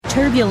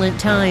Turbulent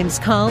times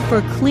call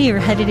for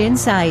clear-headed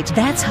insight.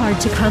 That's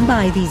hard to come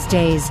by these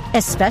days,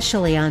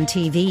 especially on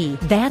TV.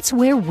 That's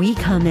where we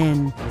come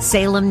in.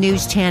 Salem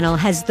News Channel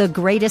has the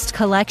greatest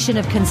collection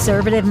of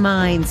conservative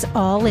minds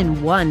all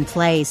in one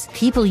place.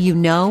 People you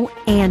know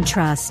and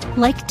trust,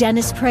 like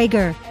Dennis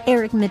Prager,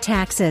 Eric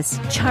Metaxas,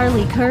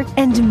 Charlie Kirk,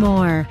 and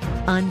more.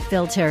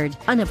 Unfiltered,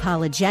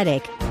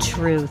 unapologetic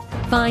truth.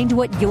 Find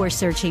what you're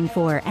searching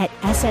for at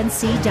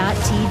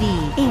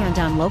snc.tv and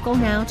on Local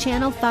Now,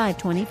 Channel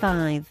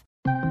 525.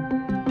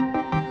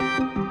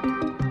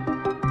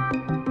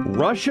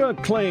 Russia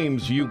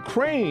claims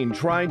Ukraine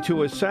tried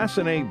to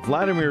assassinate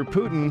Vladimir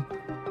Putin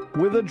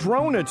with a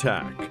drone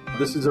attack.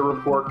 This is a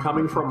report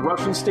coming from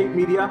Russian state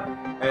media,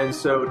 and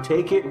so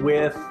take it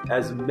with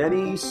as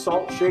many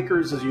salt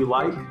shakers as you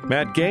like.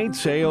 Matt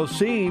Gaetz,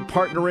 AOC,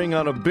 partnering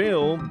on a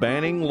bill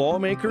banning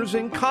lawmakers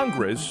in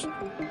Congress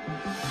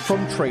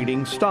from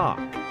trading stock.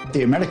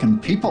 The American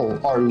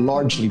people are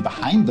largely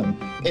behind them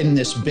in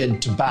this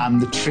bid to ban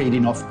the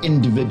trading of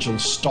individual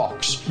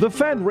stocks. The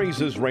Fed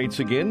raises rates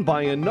again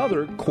by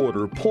another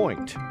quarter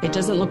point. It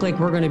doesn't look like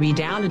we're going to be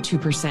down to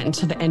 2%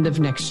 until the end of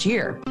next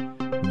year.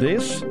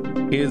 This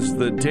is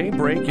the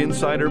Daybreak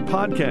Insider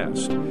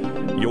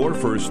Podcast, your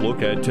first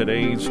look at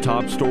today's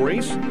top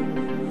stories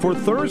for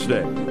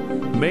Thursday,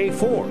 May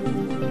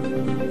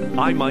 4th.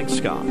 I'm Mike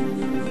Scott.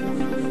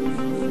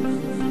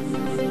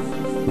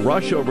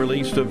 Russia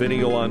released a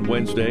video on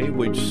Wednesday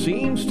which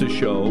seems to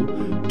show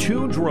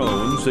two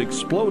drones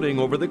exploding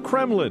over the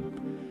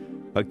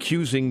Kremlin,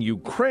 accusing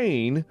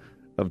Ukraine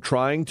of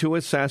trying to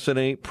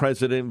assassinate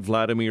President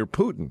Vladimir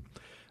Putin.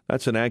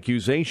 That's an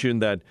accusation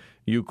that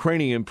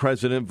Ukrainian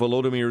President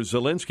Volodymyr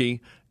Zelensky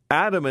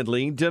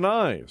adamantly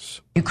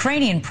denies.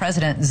 Ukrainian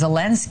President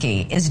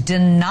Zelensky is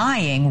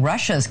denying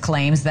Russia's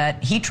claims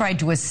that he tried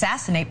to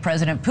assassinate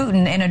President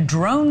Putin in a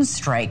drone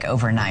strike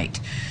overnight.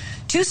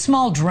 Two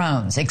small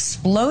drones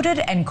exploded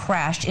and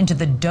crashed into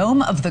the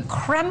dome of the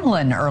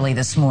Kremlin early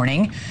this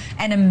morning,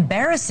 an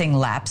embarrassing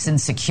lapse in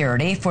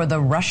security for the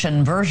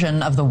Russian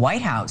version of the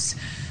White House.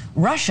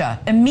 Russia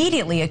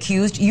immediately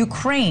accused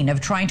Ukraine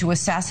of trying to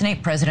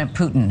assassinate President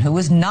Putin, who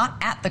was not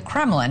at the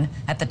Kremlin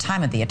at the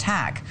time of the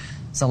attack.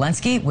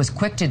 Zelensky was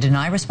quick to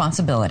deny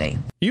responsibility.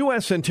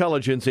 U.S.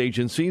 intelligence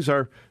agencies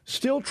are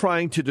still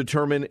trying to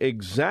determine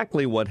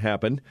exactly what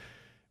happened.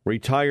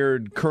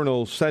 Retired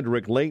Colonel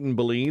Cedric Layton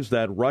believes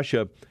that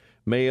Russia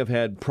may have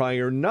had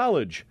prior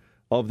knowledge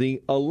of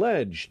the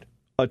alleged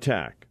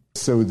attack.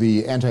 So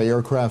the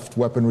anti-aircraft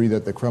weaponry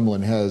that the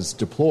Kremlin has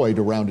deployed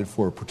around it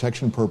for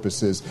protection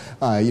purposes,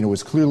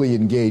 was clearly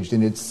engaged.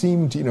 And it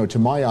seemed, to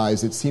my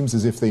eyes, it seems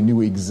as if they knew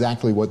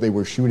exactly what they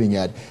were shooting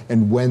at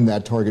and when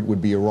that target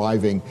would be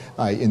arriving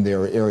in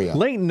their area.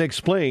 Layton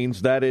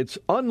explains that it's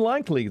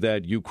unlikely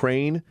that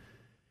Ukraine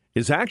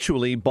is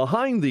actually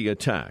behind the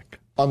attack.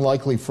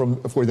 Unlikely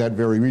for that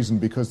very reason,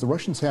 because the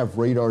Russians have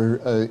radar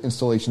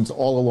installations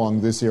all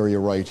along this area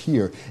right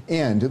here,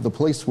 and the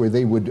place where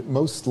they would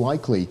most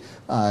likely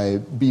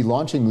be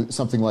launching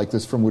something like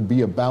this from would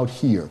be about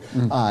here.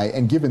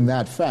 And given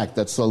that fact,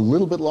 that's a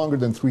little bit longer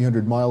than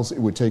 300 miles. It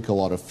would take a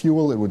lot of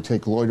fuel. It would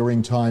take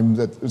loitering time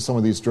that some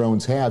of these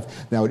drones have.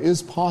 Now, it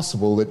is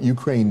possible that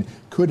Ukraine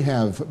could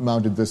have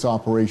mounted this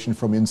operation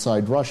from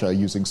inside Russia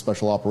using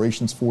special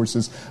operations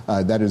forces.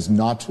 That is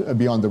not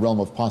beyond the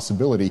realm of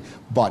possibility,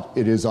 but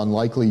it is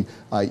unlikely,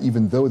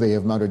 even though they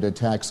have mounted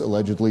attacks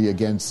allegedly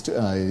against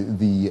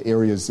the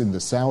areas in the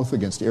south,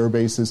 against air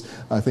bases,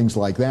 things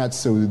like that.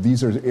 So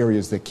these are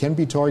areas that can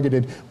be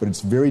targeted, but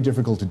it's very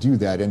difficult to do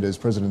that. And as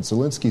President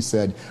Zelensky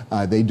said,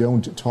 they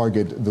don't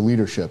target the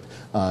leadership.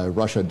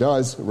 Russia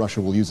does. Russia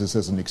will use this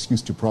as an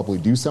excuse to probably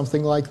do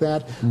something like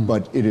that,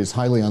 but it is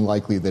highly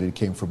unlikely that it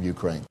came from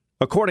Ukraine.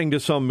 According to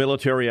some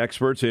military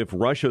experts, if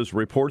Russia's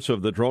reports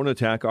of the drone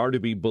attack are to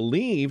be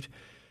believed,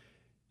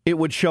 it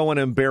would show an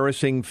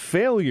embarrassing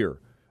failure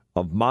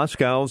of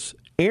Moscow's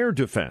air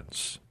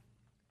defense.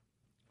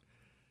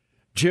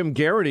 Jim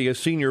Garrity, a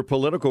senior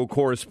political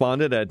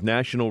correspondent at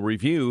National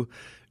Review,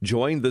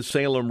 joined the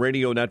Salem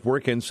radio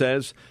network and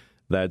says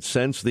that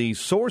since the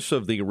source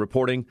of the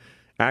reporting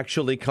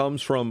actually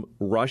comes from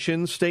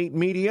Russian state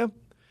media,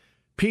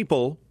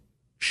 people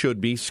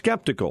should be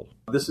skeptical.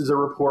 This is a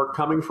report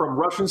coming from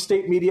Russian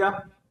state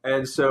media,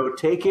 and so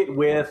take it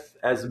with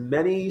as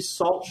many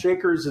salt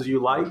shakers as you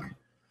like.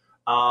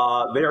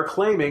 They are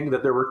claiming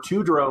that there were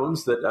two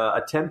drones that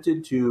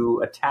attempted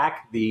to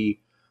attack the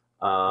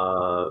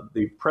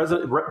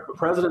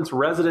president's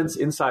residence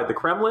inside the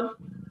Kremlin.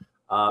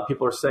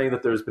 People are saying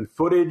that there's been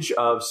footage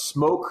of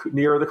smoke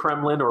near the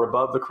Kremlin or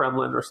above the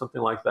Kremlin or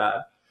something like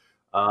that.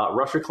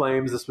 Russia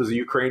claims this was a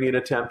Ukrainian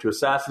attempt to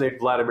assassinate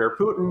Vladimir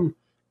Putin,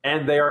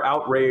 and they are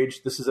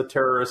outraged. This is a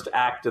terrorist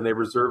act, and they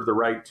reserve the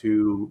right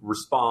to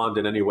respond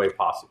in any way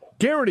possible.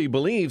 Garrity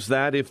believes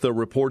that if the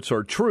reports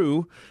are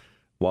true,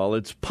 while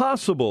it's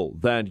possible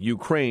that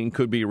Ukraine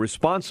could be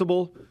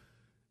responsible,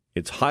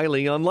 it's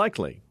highly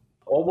unlikely.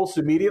 Almost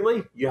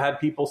immediately, you had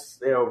people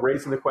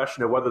raising the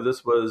question of whether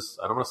this was,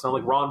 I don't want to sound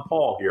like Ron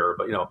Paul here,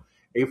 but,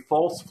 a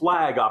false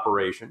flag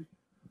operation.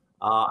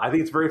 I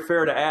think it's very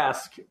fair to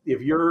ask,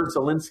 if you're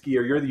Zelensky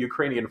or you're the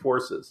Ukrainian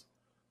forces,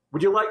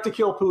 would you like to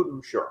kill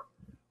Putin? Sure.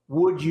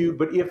 Would you?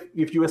 But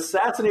if you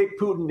assassinate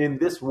Putin in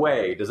this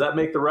way, does that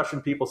make the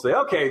Russian people say,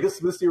 okay,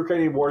 this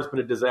Ukrainian war has been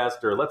a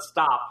disaster, let's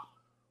stop?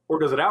 Or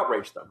does it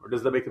outrage them? Or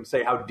does that make them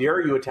say, how dare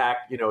you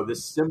attack,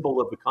 this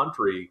symbol of the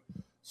country?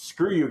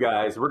 Screw you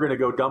guys. We're going to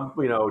go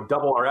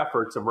double our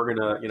efforts, and we're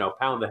going to,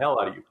 pound the hell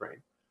out of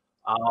Ukraine.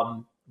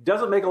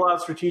 Doesn't make a lot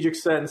of strategic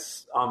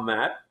sense on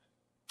that.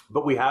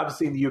 But we have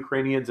seen the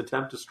Ukrainians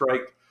attempt to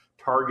strike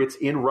targets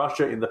in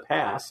Russia in the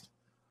past.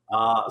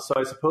 So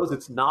I suppose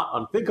it's not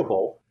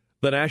unthinkable.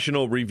 The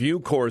National Review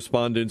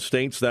correspondent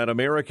states that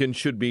Americans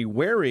should be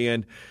wary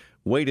and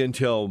wait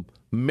until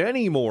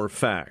many more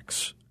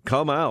facts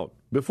come out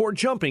before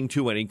jumping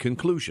to any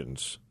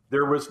conclusions.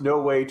 There was no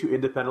way to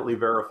independently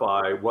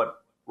verify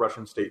what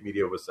Russian state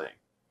media was saying.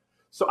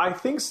 So I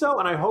think so,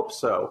 and I hope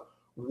so.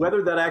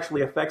 Whether that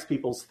actually affects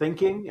people's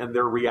thinking and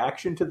their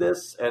reaction to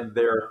this and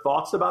their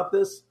thoughts about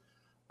this,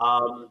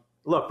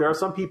 look, there are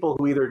some people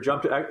who either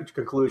jump to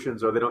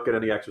conclusions or they don't get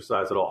any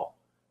exercise at all.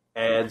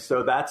 And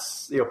so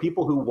that's,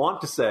 people who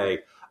want to say,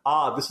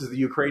 this is the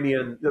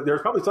Ukrainian.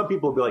 There's probably some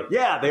people who will be like,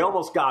 yeah, they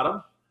almost got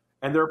him.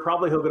 And they're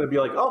probably going to be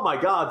like, oh, my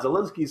God,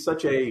 Zelensky's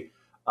such a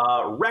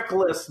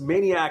reckless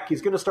maniac.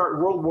 He's going to start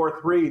World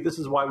War III. This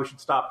is why we should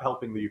stop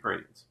helping the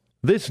Ukrainians.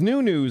 This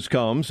new news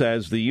comes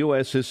as the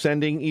U.S. is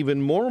sending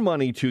even more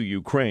money to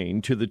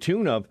Ukraine to the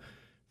tune of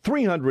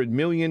 $300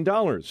 million.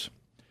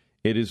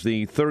 It is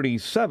the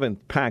 37th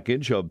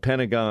package of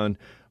Pentagon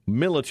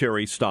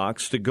military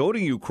stocks to go to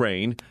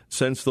Ukraine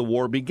since the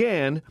war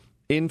began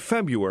in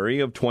February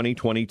of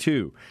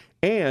 2022.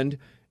 And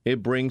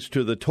it brings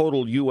to the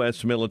total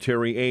U.S.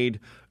 military aid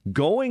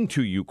going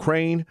to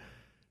Ukraine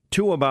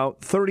to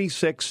about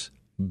 $36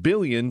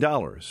 billion.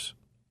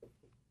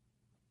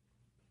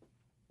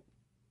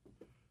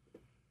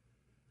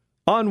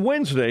 On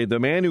Wednesday, the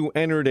man who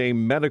entered a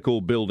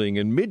medical building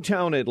in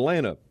Midtown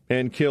Atlanta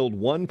and killed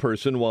one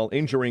person while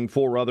injuring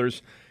four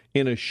others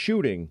in a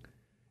shooting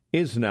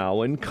is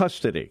now in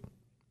custody.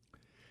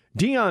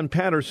 Dion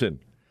Patterson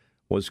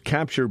was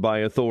captured by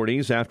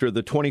authorities after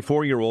the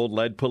 24-year-old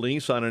led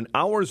police on an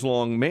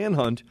hours-long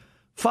manhunt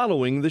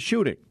following the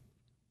shooting.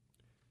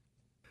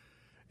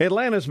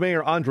 Atlanta's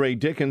Mayor Andre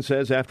Dickens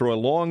says after a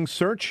long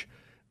search,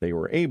 they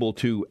were able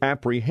to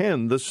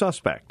apprehend the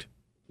suspect.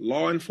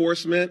 Law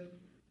enforcement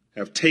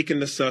have taken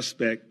the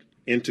suspect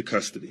into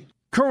custody.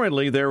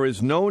 Currently, there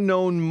is no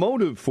known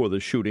motive for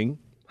the shooting.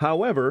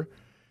 However,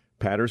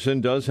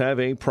 Patterson does have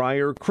a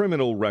prior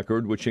criminal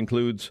record, which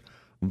includes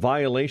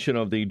violation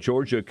of the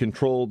Georgia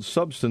Controlled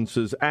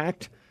Substances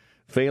Act,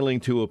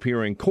 failing to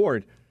appear in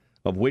court,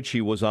 of which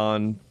he was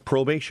on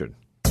probation.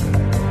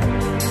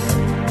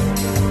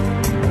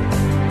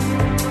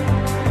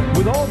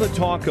 With all the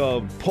talk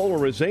of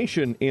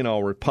polarization in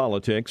our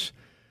politics,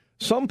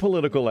 some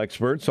political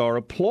experts are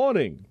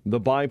applauding the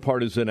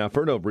bipartisan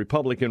effort of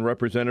Republican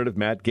Representative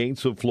Matt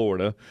Gaetz of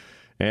Florida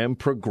and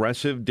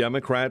progressive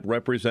Democrat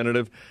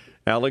Representative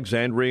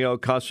Alexandria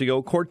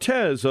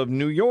Ocasio-Cortez of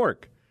New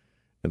York,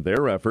 and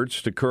their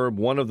efforts to curb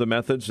one of the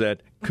methods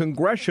that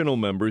congressional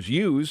members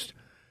used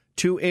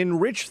to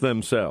enrich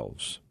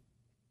themselves.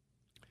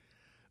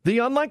 The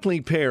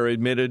unlikely pair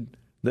admitted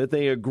that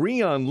they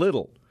agree on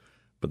little,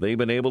 but they've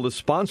been able to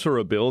sponsor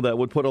a bill that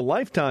would put a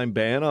lifetime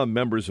ban on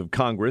members of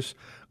Congress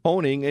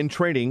owning and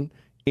trading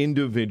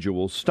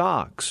individual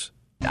stocks.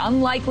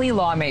 Unlikely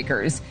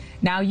lawmakers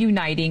now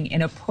uniting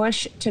in a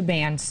push to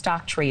ban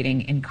stock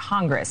trading in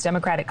Congress.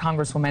 Democratic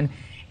Congresswoman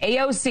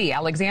AOC,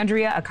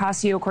 Alexandria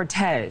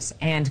Ocasio-Cortez,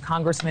 and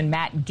Congressman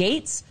Matt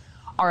Gaetz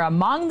are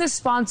among the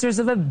sponsors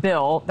of a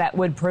bill that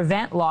would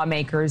prevent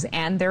lawmakers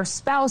and their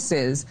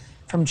spouses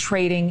from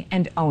trading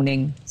and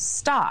owning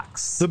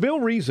stocks. The bill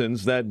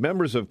reasons that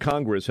members of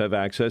Congress have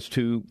access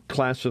to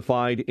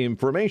classified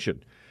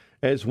information,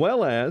 as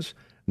well as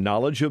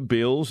knowledge of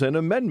bills and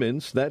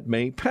amendments that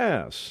may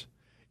pass,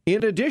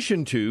 in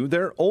addition to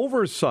their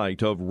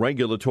oversight of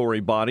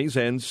regulatory bodies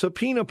and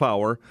subpoena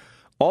power,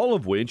 all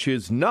of which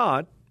is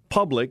not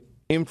public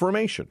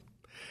information.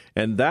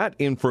 And that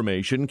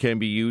information can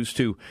be used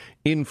to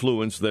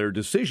influence their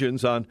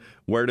decisions on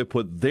where to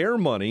put their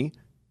money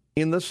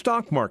in the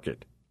stock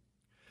market.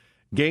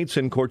 Gaetz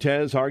and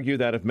Cortez argue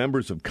that if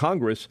members of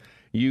Congress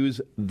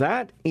use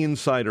that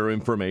insider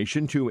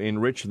information to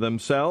enrich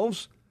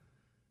themselves,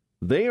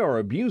 they are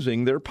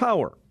abusing their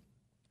power.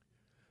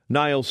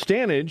 Niall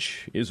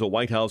Stanage is a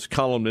White House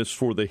columnist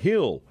for The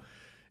Hill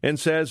and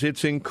says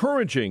it's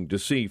encouraging to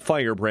see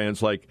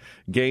firebrands like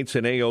Gaetz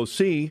and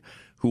AOC,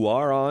 who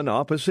are on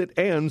opposite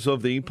ends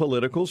of the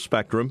political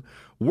spectrum,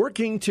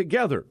 working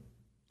together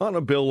on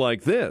a bill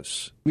like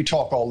this. We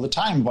talk all the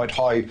time about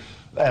how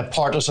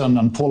partisan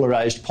and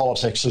polarized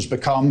politics has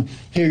become.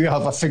 Here you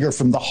have a figure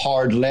from the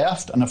hard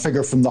left and a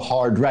figure from the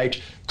hard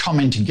right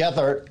coming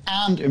together.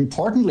 And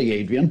importantly,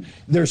 Adrian,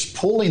 there's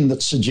polling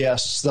that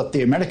suggests that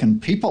the American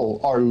people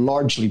are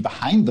largely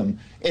behind them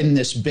in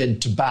this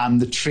bid to ban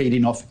the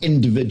trading of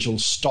individual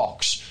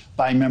stocks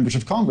by members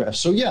of Congress.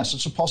 So yes,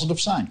 it's a positive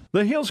sign.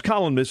 The Hill's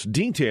columnist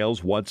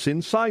details what's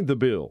inside the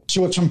bill.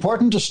 So it's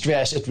important to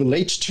stress it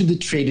relates to the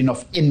trading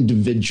of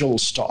individual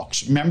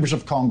stocks. Members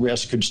of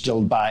Congress could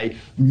still buy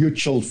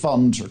mutual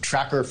funds or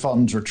tracker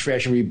funds or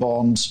treasury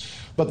bonds,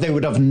 but they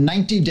would have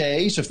 90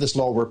 days, if this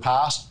law were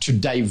passed, to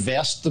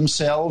divest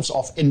themselves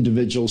of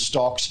individual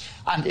stocks.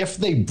 And if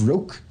they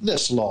broke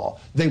this law,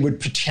 they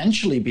would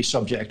potentially be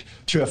subject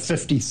to a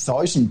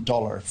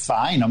 $50,000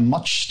 fine, a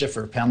much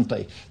stiffer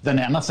penalty than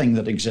anything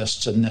that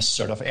exists in this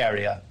sort of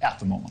area at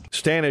the moment.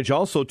 Stanage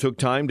also took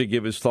time to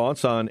give his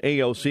thoughts on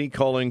AOC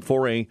calling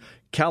for a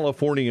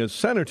California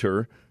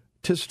senator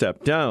to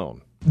step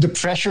down. The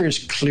pressure is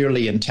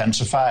clearly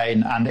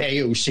intensifying, and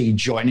AOC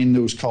joining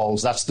those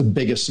calls, that's the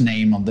biggest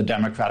name on the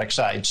Democratic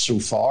side so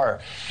far.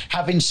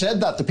 Having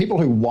said that, the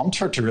people who want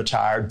her to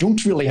retire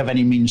don't really have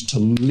any means to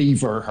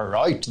lever her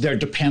out. They're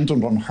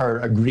dependent on her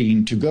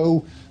agreeing to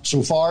go.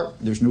 So far,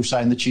 there's no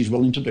sign that she's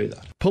willing to do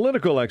that.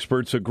 Political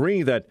experts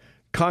agree that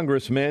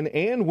congressmen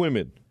and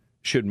women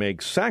should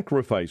make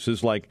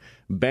sacrifices like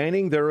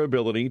banning their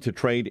ability to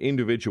trade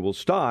individual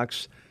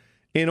stocks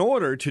in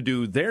order to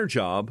do their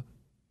job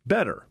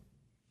better.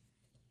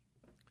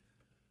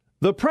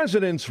 The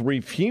president's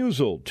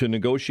refusal to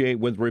negotiate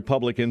with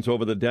Republicans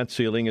over the debt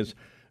ceiling is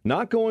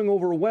not going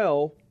over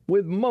well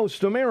with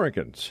most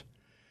Americans.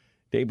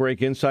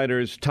 Daybreak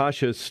Insider's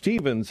Tasha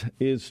Stevens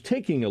is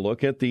taking a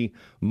look at the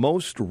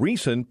most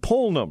recent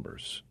poll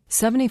numbers.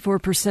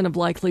 74% of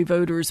likely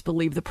voters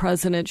believe the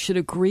president should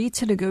agree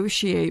to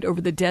negotiate over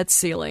the debt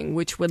ceiling,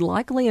 which would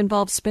likely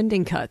involve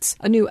spending cuts.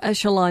 A new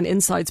Echelon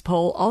Insights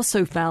poll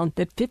also found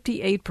that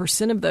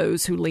 58% of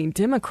those who lean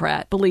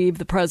Democrat believe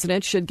the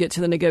president should get to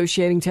the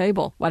negotiating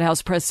table. White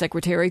House Press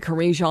Secretary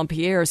Karine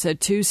Jean-Pierre said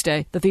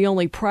Tuesday that the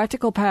only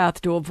practical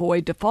path to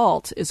avoid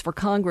default is for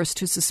Congress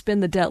to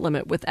suspend the debt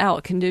limit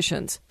without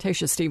conditions.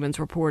 Tasha Stevens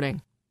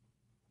reporting.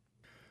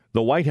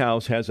 The White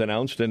House has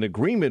announced an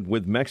agreement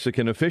with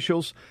Mexican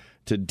officials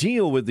to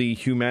deal with the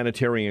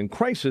humanitarian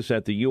crisis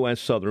at the U.S.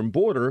 southern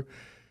border,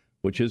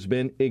 which has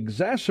been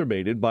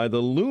exacerbated by the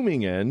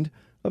looming end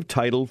of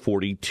Title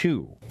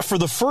 42. For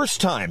the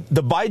first time,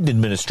 the Biden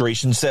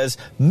administration says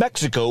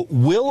Mexico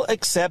will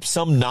accept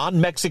some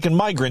non-Mexican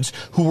migrants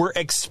who were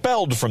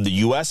expelled from the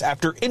U.S.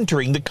 after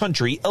entering the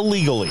country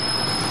illegally.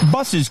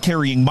 Buses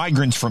carrying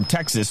migrants from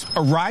Texas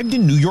arrived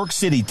in New York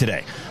City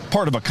today,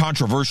 part of a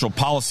controversial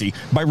policy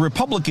by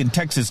Republican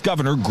Texas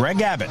Governor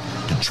Greg Abbott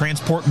to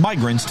transport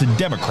migrants to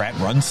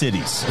Democrat-run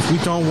cities. We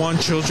don't want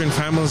children,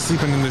 families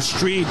sleeping in the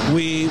street.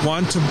 We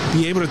want to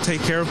be able to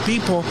take care of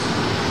people,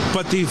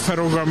 but the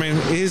federal government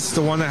is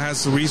the one that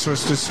has the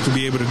resources to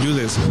be able to do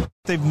this.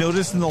 They've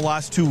noticed in the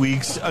last 2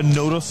 weeks a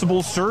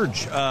noticeable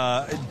surge,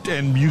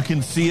 and you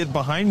can see it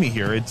behind me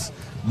here. It's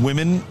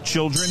women,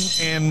 children,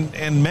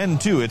 and men,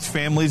 too. It's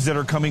families that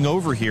are coming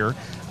over here.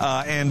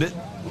 And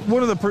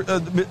one of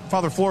the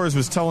Father Flores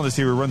was telling us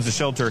here, who runs the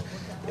shelter,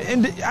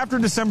 and after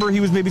December, he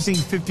was maybe seeing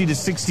 50 to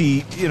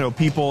 60,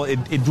 people.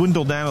 It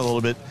dwindled down a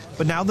little bit,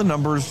 but now the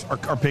numbers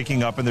are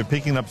picking up, and they're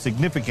picking up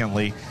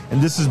significantly.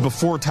 And this is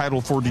before Title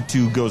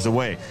 42 goes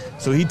away.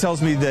 So he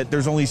tells me that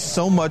there's only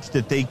so much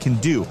that they can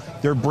do.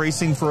 They're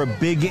bracing for a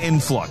big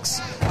influx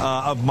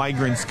of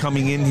migrants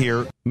coming in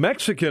here.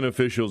 Mexican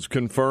officials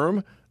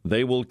confirm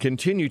they will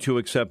continue to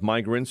accept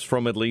migrants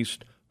from at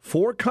least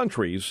 4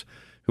 countries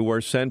who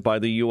are sent by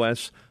the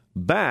U.S.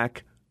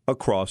 back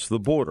across the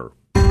border.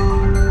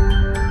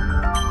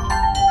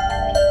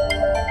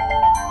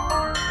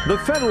 The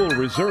Federal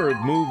Reserve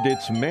moved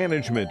its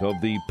management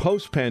of the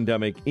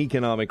post-pandemic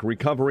economic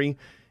recovery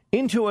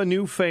into a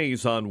new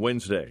phase on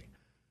Wednesday,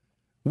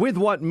 with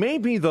what may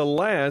be the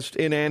last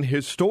in an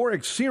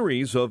historic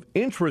series of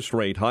interest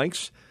rate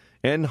hikes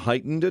and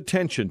heightened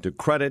attention to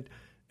credit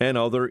and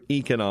other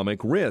economic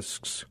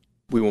risks.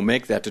 We will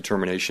make that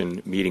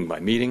determination meeting by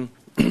meeting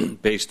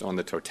based on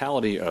the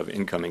totality of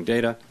incoming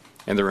data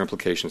and their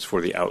implications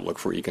for the outlook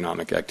for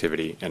economic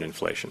activity and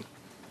inflation.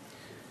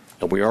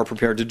 And we are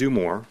prepared to do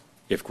more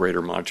if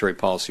greater monetary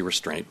policy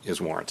restraint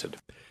is warranted.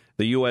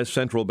 The U.S.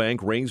 Central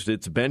Bank raised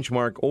its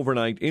benchmark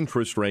overnight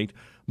interest rate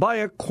by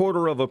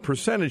 0.25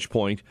 percentage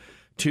point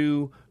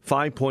to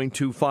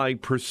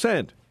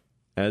 5.25%,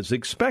 as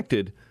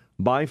expected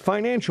by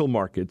financial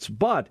markets,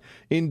 but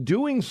in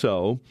doing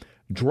so,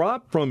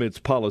 dropped from its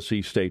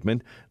policy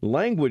statement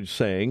language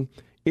saying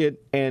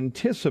it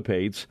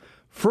anticipates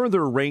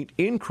further rate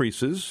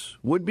increases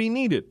would be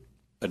needed.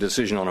 A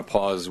decision on a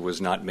pause was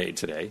not made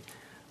today.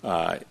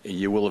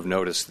 You will have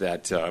noticed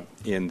that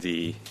in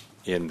the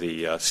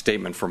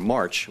statement from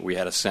March, we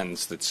had a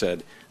sentence that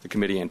said the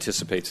committee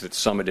anticipates that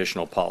some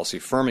additional policy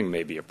firming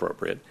may be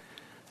appropriate.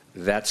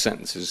 That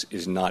sentence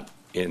is not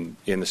in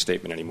the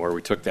statement anymore.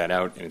 We took that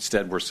out, and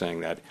instead we're saying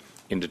that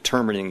in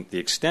determining the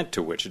extent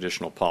to which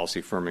additional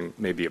policy firming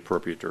may be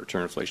appropriate to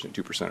return inflation at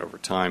 2% over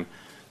time,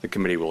 the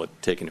committee will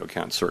take into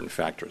account certain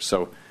factors.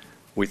 So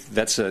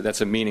that's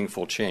a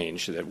meaningful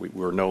change that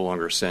we're no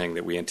longer saying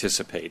that we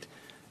anticipate.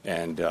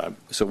 And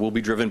so we'll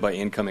be driven by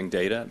incoming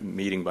data,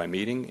 meeting by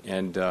meeting,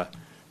 and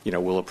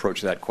we'll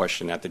approach that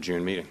question at the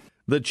June meeting.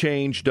 The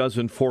change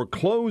doesn't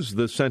foreclose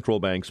the central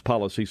bank's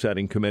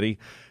policy-setting committee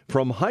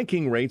from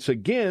hiking rates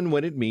again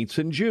when it meets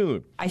in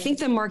June. I think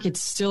the markets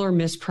still are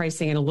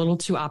mispricing and a little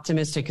too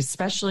optimistic,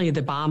 especially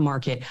the bond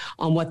market,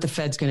 on what the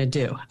Fed's going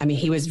to do. I mean,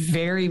 he was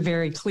very,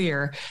 very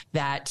clear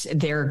that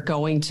they're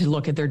going to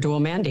look at their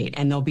dual mandate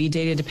and they'll be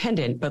data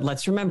dependent. But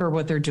let's remember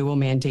what their dual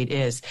mandate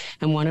is.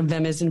 And one of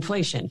them is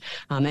inflation.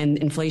 And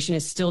inflation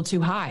is still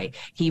too high.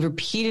 He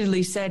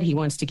repeatedly said he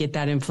wants to get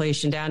that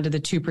inflation down to the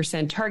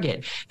 2%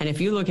 target. And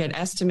if you look at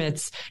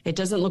estimates, it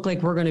doesn't look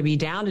like we're going to be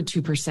down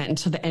to 2%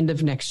 until the end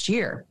of next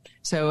year.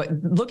 So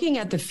looking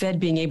at the Fed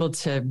being able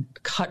to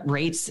cut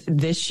rates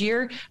this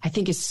year, I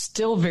think is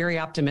still very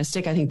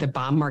optimistic. I think the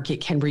bond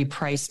market can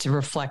reprice to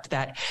reflect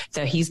that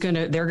they're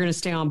going to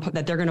stay on,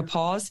 that they're going to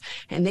pause,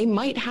 and they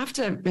might have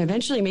to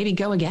eventually maybe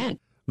go again.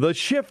 The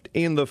shift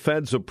in the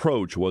Fed's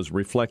approach was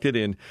reflected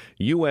in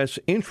U.S.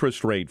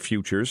 interest rate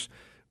futures,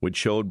 which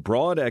showed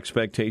broad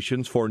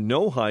expectations for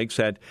no hikes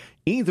at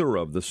either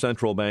of the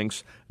central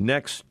bank's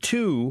next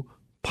two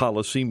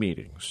policy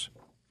meetings.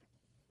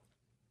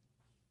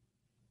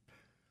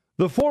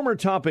 The former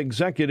top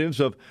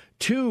executives of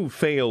two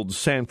failed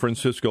San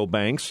Francisco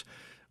banks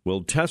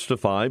will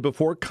testify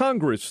before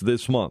Congress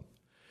this month.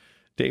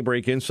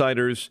 Daybreak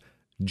Insider's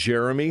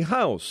Jeremy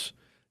House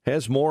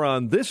has more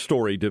on this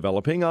story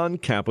developing on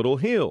Capitol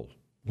Hill.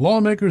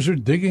 Lawmakers are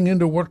digging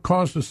into what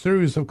caused a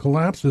series of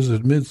collapses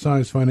at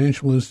mid-sized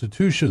financial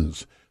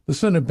institutions. The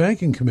Senate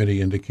Banking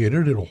Committee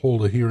indicated it'll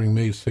hold a hearing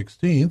May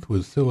 16th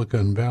with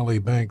Silicon Valley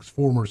Bank's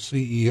former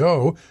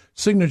CEO,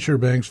 Signature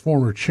Bank's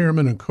former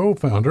chairman and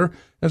co-founder,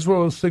 as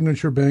well as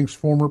Signature Bank's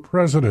former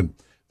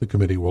president. The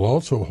committee will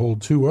also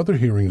hold two other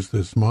hearings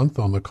this month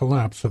on the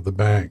collapse of the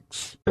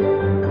banks.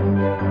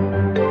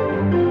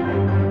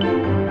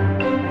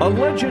 A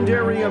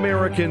legendary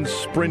American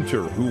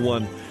sprinter who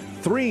won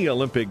 3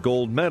 Olympic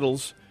gold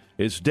medals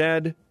is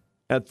dead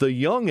at the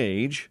young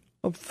age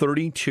of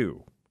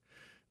 32.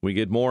 We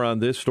get more on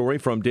this story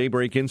from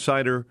Daybreak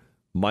Insider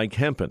Mike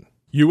Hempen.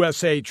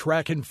 USA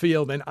Track and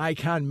Field and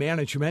Icon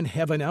Management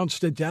have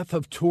announced the death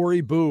of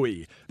Tori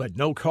Bowie, but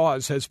no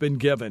cause has been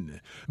given.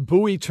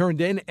 Bowie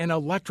turned in an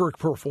electric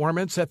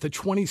performance at the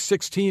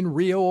 2016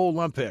 Rio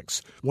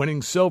Olympics,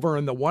 winning silver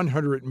in the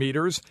 100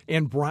 meters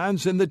and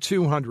bronze in the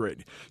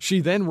 200. She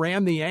then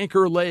ran the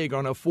anchor leg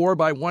on a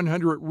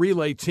 4x100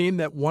 relay team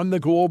that won the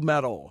gold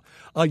medal.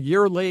 A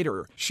year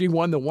later, she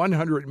won the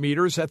 100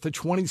 meters at the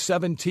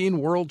 2017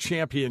 World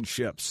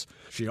Championships.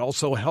 She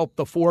also helped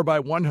the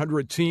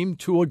 4x100 team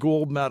to a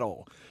gold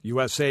medal.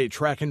 USA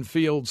Track and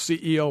Field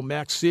CEO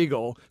Max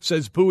Siegel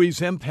says Bowie's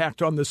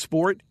impact on the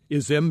sport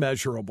is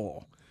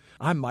immeasurable.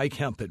 I'm Mike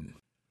Hempen.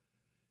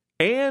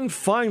 And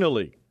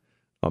finally,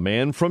 a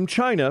man from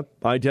China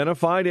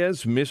identified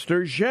as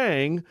Mr.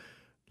 Zhang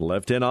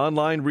left an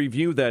online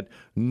review that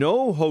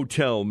no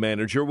hotel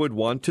manager would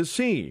want to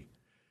see.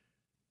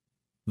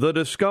 The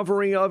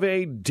discovery of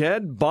a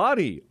dead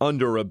body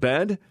under a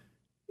bed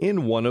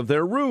in one of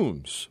their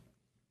rooms.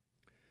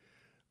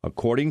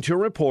 According to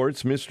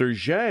reports, Mr.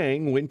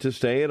 Zhang went to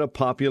stay at a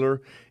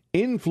popular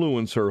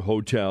influencer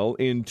hotel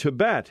in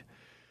Tibet,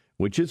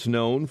 which is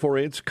known for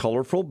its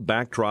colorful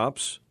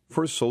backdrops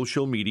for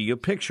social media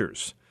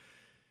pictures.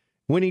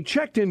 When he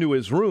checked into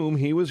his room,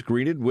 he was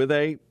greeted with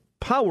a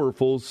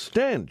powerful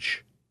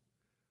stench.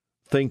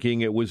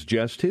 Thinking it was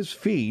just his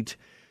feet,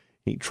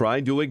 he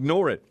tried to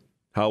ignore it.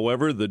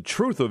 However, the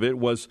truth of it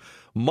was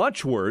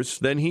much worse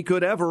than he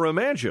could ever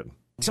imagine.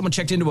 Someone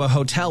checked into a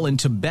hotel in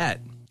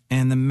Tibet,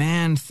 and the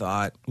man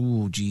thought,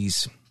 ooh,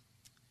 geez,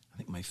 I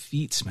think my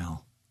feet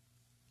smell.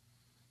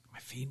 My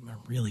feet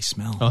really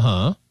smell.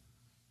 Uh-huh.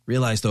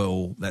 Realized,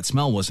 though, that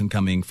smell wasn't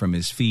coming from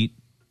his feet.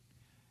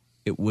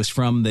 It was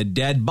from the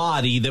dead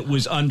body that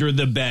was under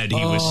the bed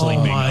he was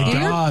sleeping on. Oh, my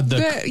God.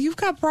 You've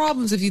got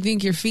problems if you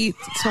think your feet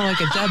smell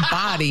like a dead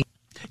body.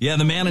 Yeah,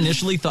 the man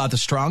initially thought the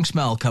strong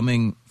smell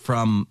coming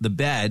from the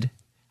bed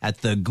at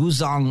the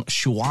Guzhang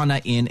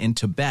Shuana Inn in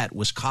Tibet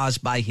was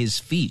caused by his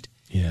feet.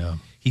 Yeah.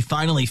 He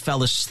finally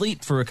fell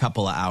asleep for a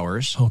couple of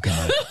hours. Oh,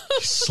 God.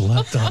 He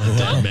slept on a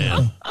dead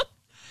man.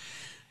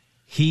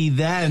 He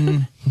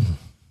then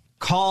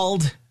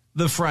called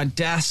the front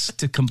desk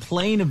to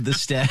complain of the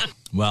stench.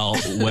 Well,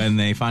 when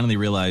they finally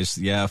realized,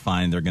 yeah,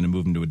 fine, they're going to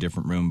move him to a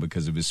different room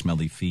because of his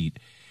smelly feet,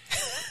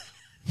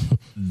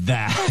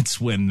 that's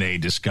when they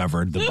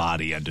discovered the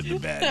body under the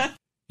bed.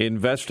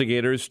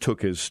 Investigators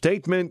took his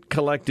statement,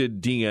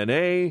 collected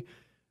DNA,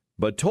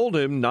 but told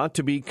him not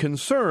to be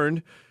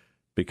concerned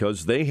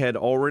because they had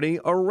already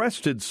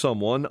arrested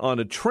someone on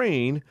a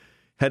train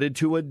headed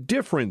to a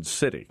different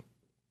city.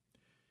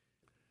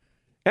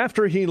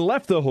 After he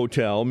left the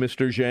hotel,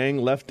 Mr.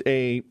 Zhang left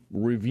a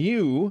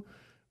review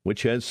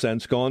which has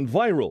since gone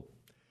viral.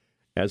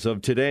 As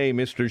of today,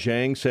 Mr.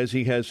 Zhang says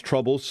he has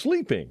trouble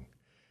sleeping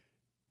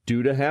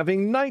due to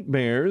having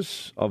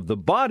nightmares of the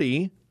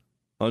body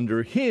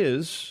under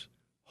his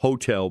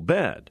hotel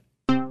bed.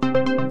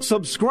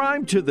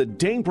 Subscribe to the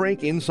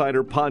Daybreak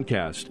Insider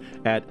podcast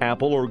at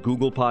Apple or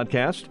Google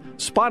Podcast,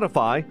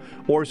 Spotify,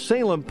 or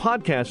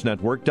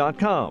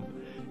SalemPodcastNetwork.com.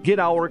 Get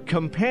our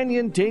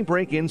companion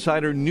Daybreak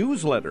Insider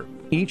newsletter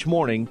each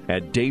morning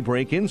at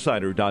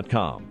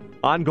daybreakinsider.com.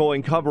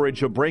 Ongoing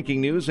coverage of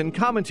breaking news and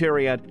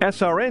commentary at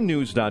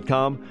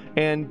srnnews.com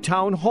and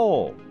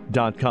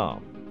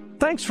townhall.com.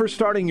 Thanks for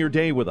starting your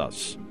day with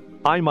us.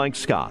 I'm Mike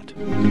Scott.